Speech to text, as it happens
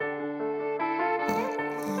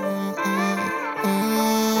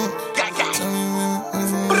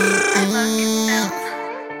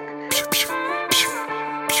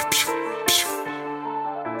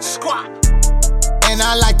And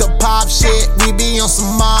I like to pop shit, we be on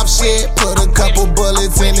some mob shit. Put a couple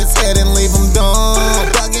bullets in his head and leave him dumb.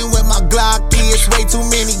 Bugging with my Glocky, it's way too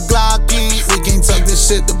many Glockies. We can't talk this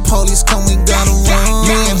shit, the police come, we gotta run.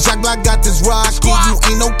 Me and Jack Block got this rocky, you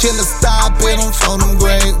ain't no killer, stop it, don't phone them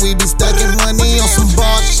great. We be stacking money on some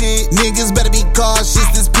bar shit. Niggas better be cautious,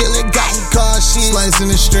 this pill it got me cautious. Slicing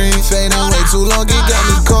the street, fading way too long, it got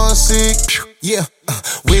me car sick. Yeah,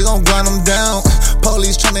 we gon' grind them down.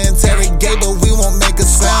 Police tryna interrogate, but we won't make a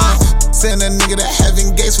sound. Send a nigga to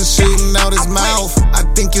heaven gates for shooting out his mouth. I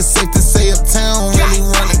think it's safe to say uptown really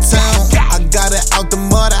run the town. I got it out the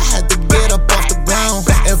mud, I had to get up off the ground.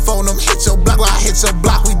 And phone them, hit your block, while I hit your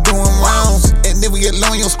block, we doing rounds. And if we get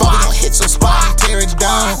low in your spot, we gon' hit your spot and tear it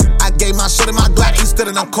down. I gave my shorty my Glock, he stood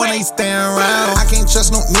in the corner, he staring around. I can't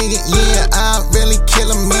trust no nigga, yeah, I really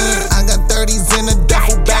kill a man. I got 30s in a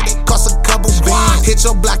duffel bag, it cost a couple bands. Hit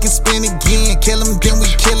your block and spin again, kill him, then we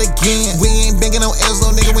kill again. We ain't banging no L's,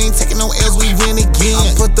 no nigga, we ain't taking no L's, we win again.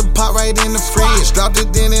 I put the pot right in the fridge, dropped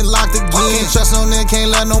it, then it locked again. Can't trust no nigga,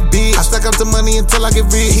 can't love no bitch. I stack up the money until I get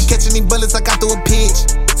rich. He catching these bullets like I threw a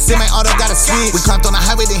pitch. Semi-auto got a switch. We climbed on the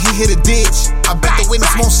highway, then he hit a ditch. I bet the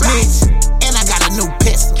witness won't snitch. And I got a new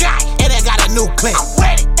pistol, and I got a new clip,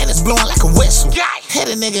 and it's blowing like a whistle. Hit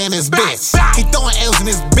a nigga in his bitch. He throwing L's in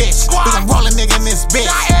his bitch. Cause I'm rolling nigga in this bitch.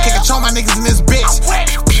 Can't control my niggas in this bitch.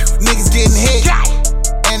 Niggas getting hit.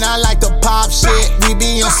 And I like to pop shit, we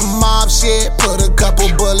be on some mob shit. Put a couple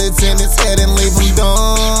bullets in his head and leave him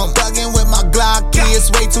dumb. Bugging with my Glocky, it's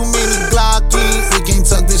way too many Glockies. We can't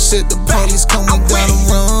talk this shit, the police come, we gotta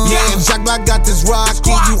run. Me and Jack Block got this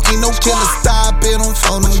rocky, you ain't no killer, stop it, don't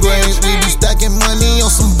phone them great. We be stacking money on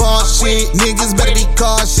some bar shit. Niggas better be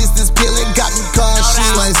cautious, this pill it got me cautious.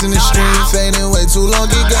 Slicing the street, fading way too long,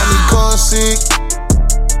 it got me